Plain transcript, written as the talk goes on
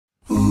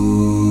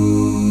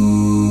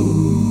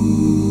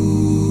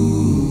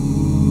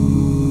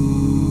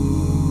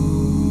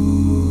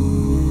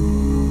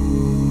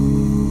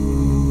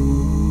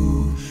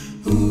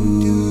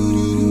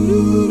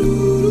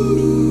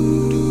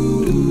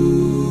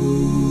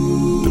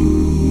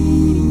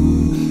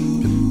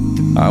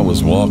I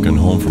was walking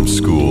home from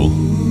school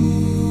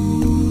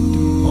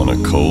on a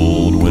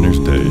cold winter's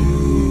day.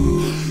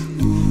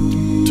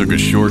 Took a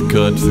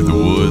shortcut through the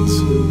woods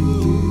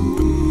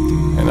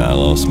and I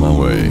lost my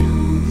way.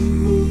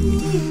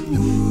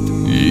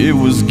 It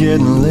was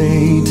getting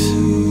late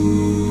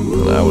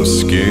and I was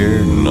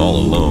scared and all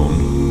alone.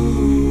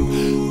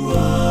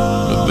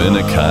 But then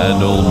a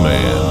kind old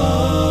man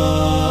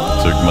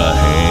took my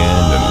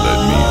hand and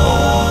led me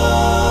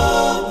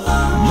home.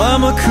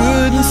 Mama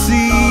couldn't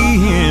see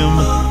him,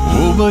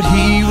 oh, but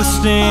he was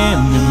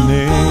standing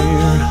there.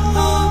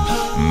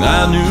 And I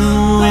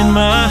knew in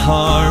my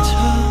heart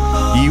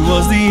he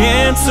was the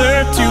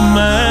answer to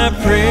my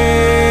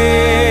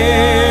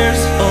prayers.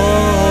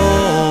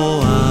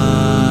 Oh,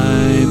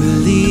 I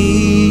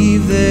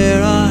believe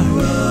there are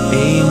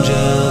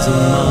angels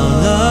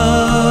among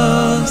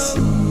us,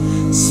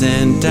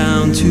 sent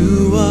down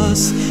to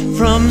us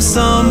from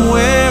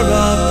somewhere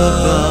up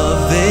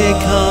above. They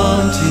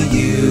come to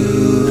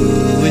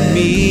you and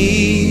me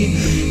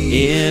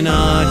in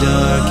our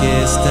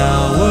darkest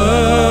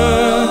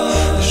hour,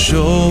 to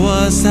show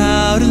us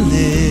how to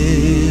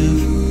live,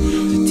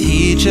 to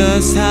teach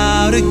us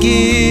how to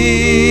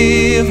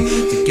give,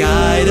 to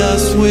guide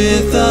us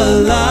with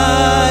the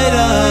light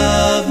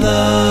of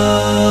love.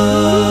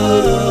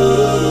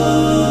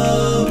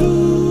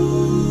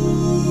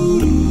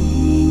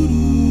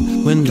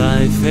 When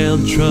life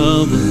held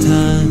troubled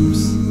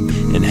times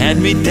and had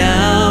me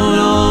down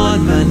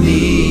on my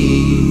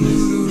knees,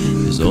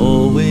 there's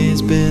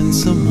always been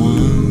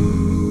someone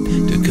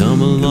to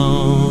come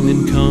along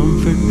and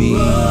comfort me.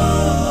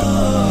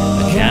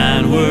 A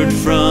kind word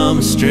from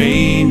a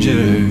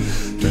stranger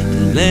to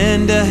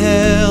lend a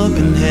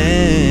helping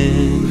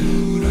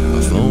hand,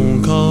 a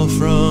phone call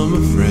from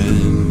a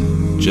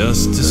friend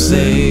just to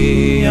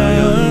say I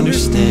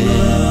understand.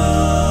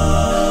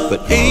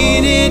 But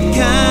ain't it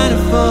kind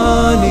of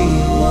funny,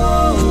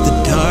 at the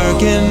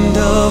dark end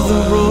of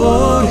the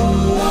road,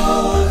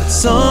 that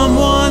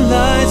someone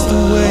lights the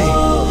way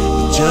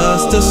with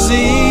just a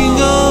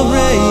single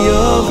ray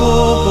of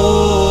hope?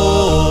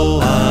 Oh,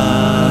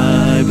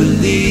 I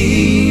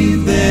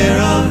believe there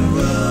are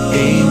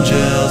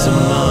angels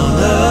among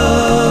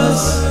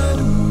us,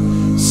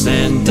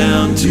 sent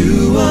down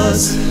to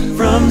us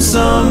from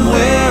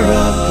somewhere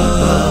up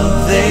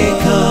above. They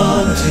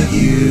come to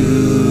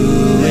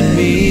you and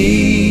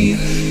me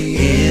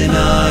in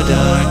our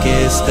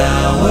darkest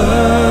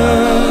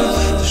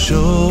hour, to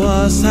show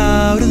us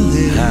how to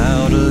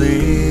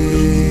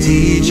live,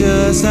 teach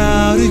us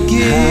how to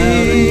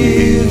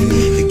give,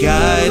 to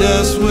guide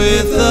us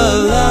with the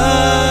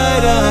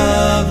light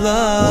of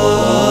love.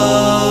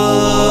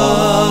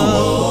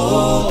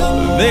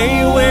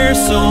 They wear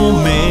so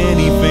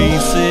many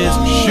faces,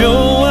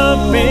 show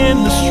up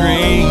in the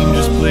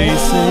strangest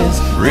places,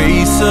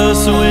 grace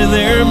us with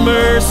their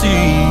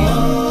mercy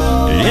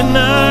in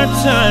our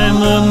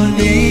time of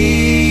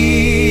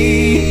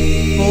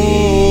need.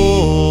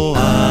 Oh,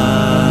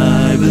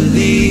 I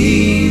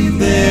believe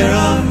there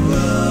are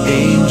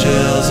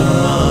angels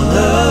among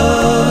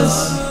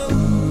us,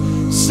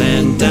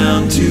 sent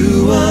down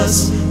to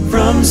us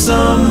from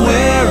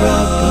somewhere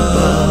up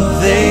above.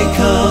 They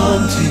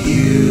come to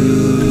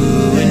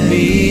you and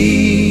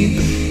me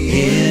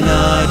in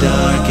our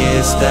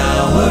darkest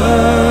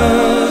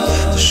hour,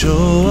 to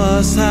show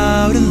us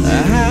how to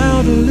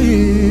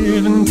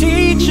live, and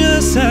teach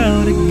us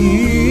how to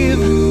give,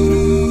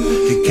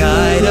 to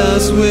guide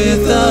us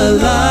with the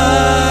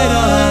light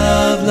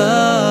of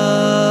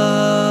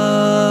love,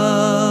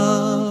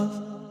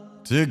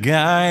 to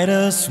guide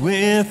us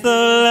with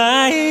the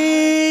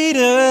light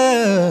of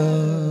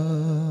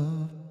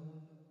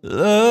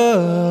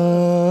love.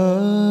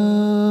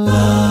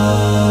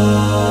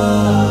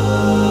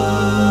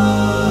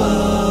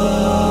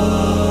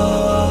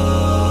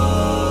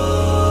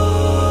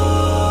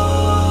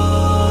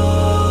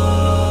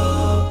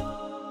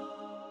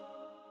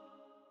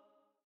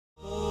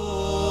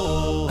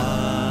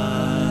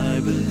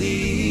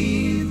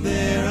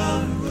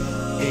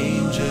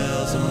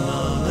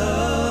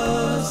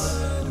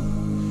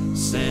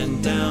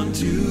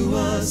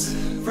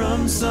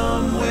 From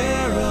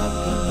somewhere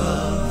up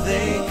above,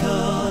 they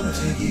come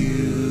to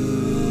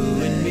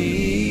you and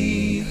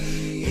me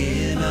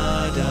in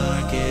our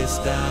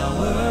darkest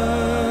hour,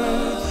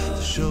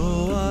 to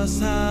show us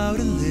how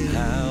to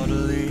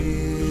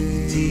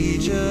live,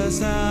 teach us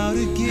how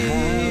to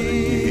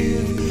give,